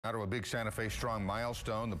Now to a big Santa Fe Strong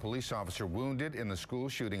milestone. The police officer wounded in the school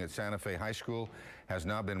shooting at Santa Fe High School has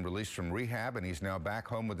now been released from rehab, and he's now back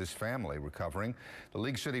home with his family recovering. The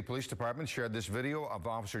League City Police Department shared this video of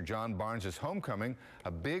Officer John Barnes' homecoming, a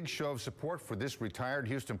big show of support for this retired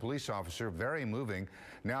Houston police officer. Very moving.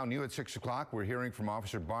 Now new at 6 o'clock, we're hearing from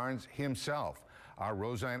Officer Barnes himself. Our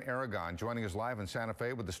Roseanne Aragon joining us live in Santa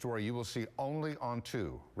Fe with the story you will see only on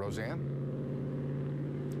 2. Roseanne?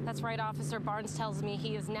 That's right. Officer Barnes tells me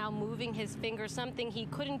he is now moving his finger, something he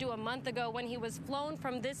couldn't do a month ago when he was flown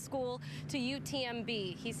from this school to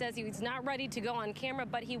UTMB. He says he's not ready to go on camera,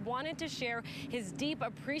 but he wanted to share his deep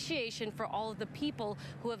appreciation for all of the people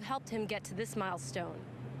who have helped him get to this milestone.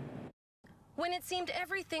 When it seemed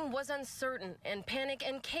everything was uncertain and panic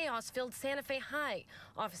and chaos filled Santa Fe High,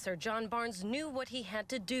 Officer John Barnes knew what he had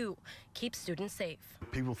to do: keep students safe.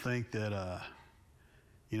 People think that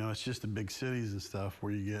it's just the big cities and stuff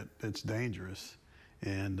where it's dangerous,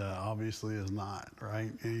 and obviously it's not,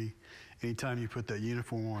 right? Anytime you put that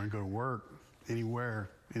uniform on and go to work, anywhere,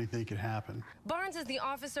 anything can happen. Barnes is the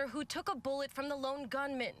officer who took a bullet from the lone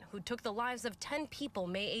gunman who took the lives of 10 people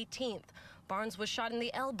May 18th. Barnes was shot in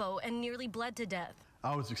the elbow and nearly bled to death.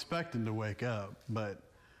 I was expecting to wake up, but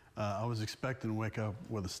I was expecting to wake up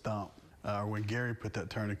with a stump. When Gary put that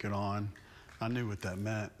tourniquet on, I knew what that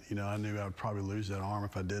meant. I knew I would probably lose that arm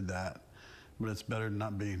if I did that, but it's better than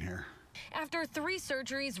not being here. After 3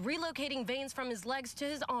 surgeries, relocating veins from his legs to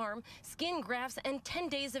his arm, skin grafts, and 10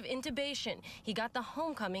 days of intubation, he got the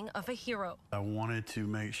homecoming of a hero. I wanted to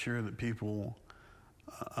make sure that people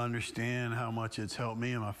understand how much it's helped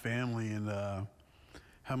me and my family, and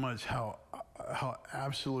how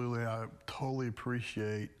absolutely I totally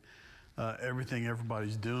appreciate everything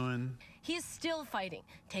everybody's doing. He is still fighting,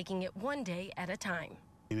 taking it one day at a time.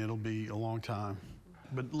 And it'll be a long time.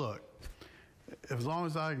 But look, as long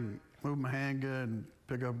as I can move my hand good and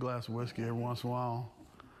pick up a glass of whiskey every once in a while,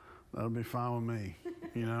 that'll be fine with me,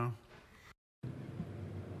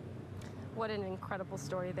 What an incredible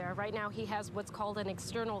story there. Right now he has what's called an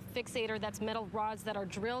external fixator. That's metal rods that are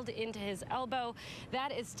drilled into his elbow.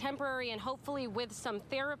 That is temporary, and hopefully with some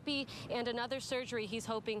therapy and another surgery, he's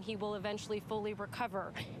hoping he will eventually fully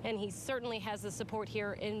recover. And he certainly has the support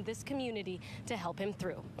here in this community to help him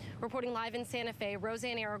through. Reporting live in Santa Fe,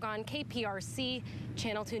 Roseanne Aragon, KPRC,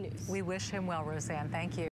 Channel 2 News. We wish him well, Roseanne. Thank you.